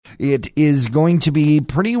It is going to be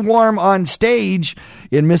pretty warm on stage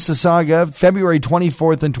in Mississauga, February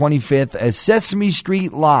 24th and 25th, as Sesame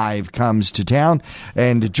Street Live comes to town.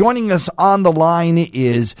 And joining us on the line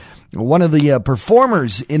is one of the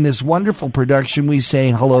performers in this wonderful production. We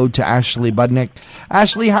say hello to Ashley Budnick.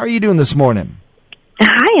 Ashley, how are you doing this morning?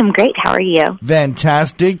 Hi, I'm great. How are you?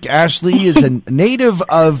 Fantastic. Ashley is a native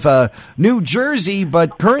of New Jersey,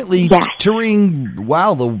 but currently touring,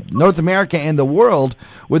 the North America and the world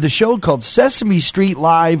with a show called Sesame Street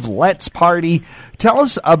Live, Let's Party. Tell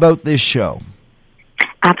us about this show.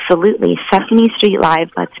 Absolutely. Sesame Street Live,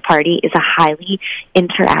 Let's Party is a highly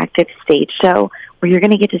interactive stage show where you're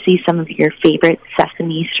going to get to see some of your favorite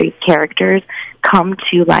Sesame Street characters come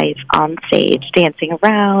to life on stage, dancing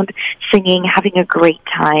around, singing, having a great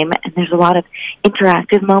time. And there's a lot of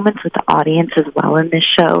interactive moments with the audience as well in this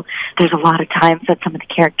show. There's a lot of times that some of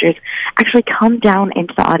the characters actually come down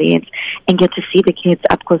into the audience and get to see the kids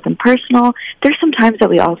up close and personal. There's some times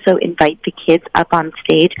that we also invite the kids up on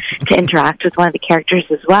stage to interact with one of the characters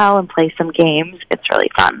as well and play some games. It's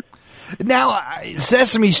really fun. Now,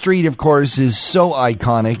 Sesame Street, of course, is so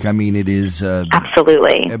iconic. I mean, it is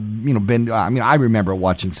absolutely. I remember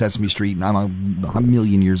watching Sesame Street, and I'm a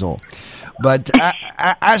million years old. But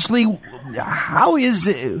Ashley,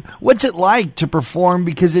 what's it like to perform?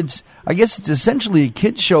 Because I guess it's essentially a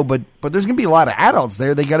kids show, but there's going to be a lot of adults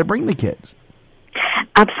there. They got to bring the kids.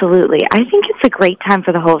 Absolutely. I think it's a great time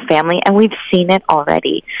for the whole family, and we've seen it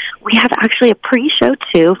already. We have actually a pre-show,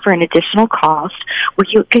 too, for an additional cost, where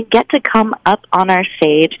you can get to come up on our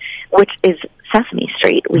stage, which is Sesame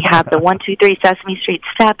Street. We have the 1, 2, 3 Sesame Street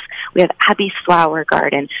steps. We have Abby's Flower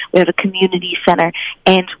Garden. We have a community center,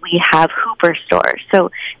 and we have Hooper Store.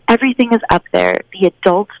 So everything is up there. The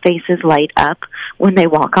adults' faces light up when they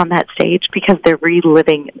walk on that stage because they're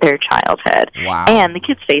reliving their childhood. Wow. And the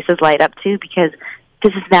kids' faces light up, too, because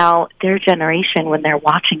this is now their generation when they're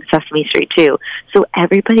watching Sesame Street, too. So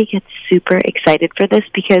everybody gets super excited for this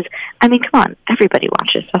because, come on, everybody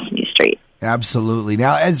watches Sesame Street. Absolutely.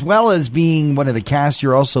 Now, as well as being one of the cast,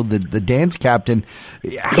 you're also the dance captain.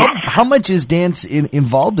 How much is dance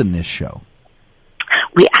involved in this show?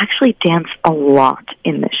 We actually dance a lot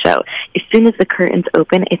in this show. As soon as the curtains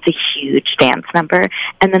open, it's a huge dance number,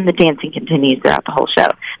 and then the dancing continues throughout the whole show.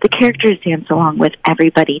 The characters dance along with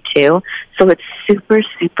everybody, too, so it's super,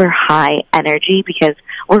 super high energy because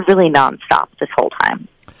we're really nonstop this whole time.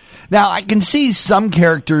 Now, I can see some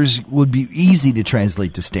characters would be easy to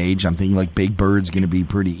translate to stage. I'm thinking like Big Bird's going to be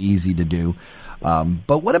pretty easy to do.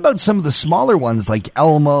 But what about some of the smaller ones like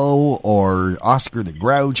Elmo or Oscar the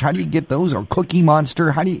Grouch? How do you get those? Or Cookie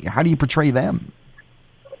Monster? How do you portray them?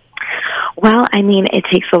 Well, it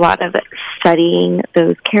takes a lot of studying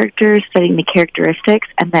those characters, studying the characteristics,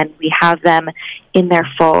 and then we have them in their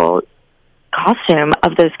full costume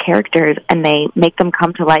of those characters, and they make them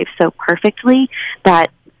come to life so perfectly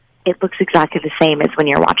that it looks exactly the same as when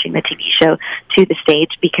you're watching the TV show to the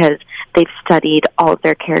stage because they've studied all of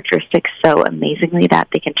their characteristics so amazingly that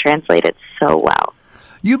they can translate it so well.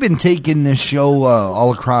 You've been taking this show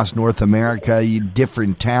all across North America,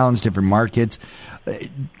 different towns, different markets.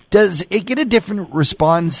 Does it get a different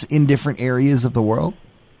response in different areas of the world?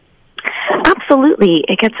 Absolutely.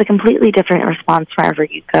 It gets a completely different response wherever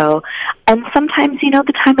you go. And sometimes,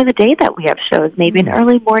 the time of the day that we have shows, maybe an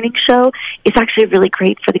early morning show is actually really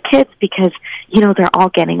great for the kids because, they're all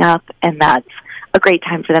getting up and that's a great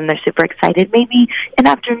time for them. They're super excited. Maybe an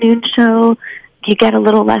afternoon show, you get a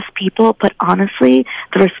little less people, but honestly,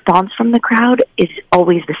 the response from the crowd is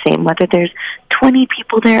always the same, whether there's 20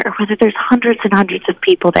 people there or whether there's hundreds and hundreds of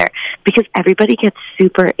people there, because everybody gets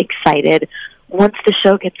super excited once the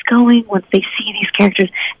show gets going, once they see these characters,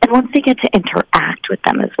 and once they get to interact with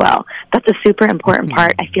them as well. That's a super important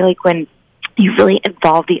part. I feel like when you really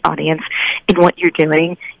involve the audience in what you're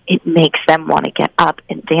doing, it makes them want to get up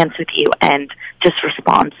and dance with you and just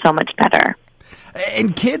respond so much better.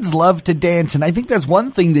 And kids love to dance, and I think that's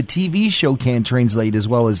one thing the TV show can translate as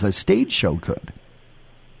well as a stage show could.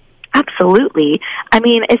 Absolutely. As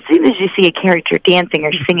soon as you see a character dancing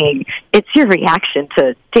or singing, it's your reaction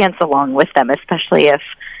to dance along with them, especially if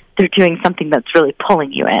they're doing something that's really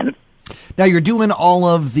pulling you in. Now, you're doing all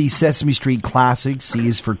of the Sesame Street classics, C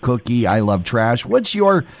is for Cookie, I Love Trash. What's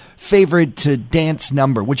your favorite dance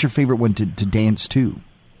number? What's your favorite one to dance to?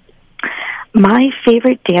 My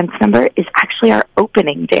favorite dance number is actually our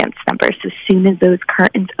opening dance number. So as soon as those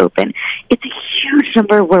curtains open, it's a huge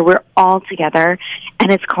number where we're all together,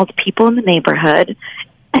 and it's called People in the Neighborhood.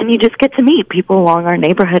 And you just get to meet people along our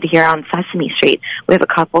neighborhood here on Sesame Street. We have a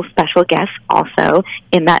couple special guests also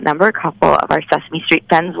in that number. A couple of our Sesame Street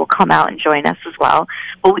friends will come out and join us as well.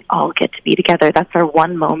 But we all get to be together. That's our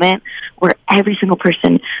one moment where every single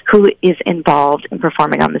person who is involved in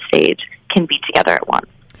performing on the stage can be together at once.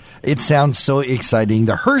 It sounds so exciting.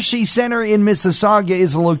 The Hershey Center in Mississauga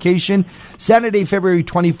is a location. Saturday, February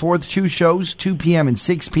 24th, 2 shows, 2 p.m. and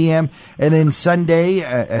 6 p.m. And then Sunday,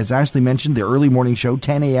 as Ashley mentioned, the early morning show,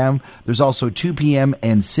 10 a.m. There's also 2 p.m.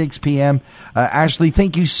 and 6 p.m. Ashley,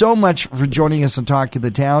 thank you so much for joining us on Talk of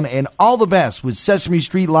the Town, and all the best with Sesame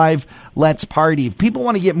Street Live Let's Party. If people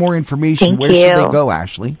want to get more information, where should they go,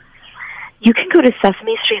 Ashley? You can go to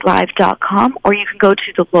SesameStreetLive.com, or you can go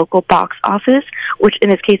to the local box office, which in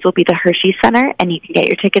this case will be the Hershey Center, and you can get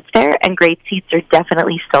your tickets there, and great seats are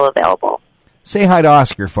definitely still available. Say hi to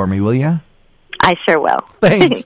Oscar for me, will you? I sure will. Thanks.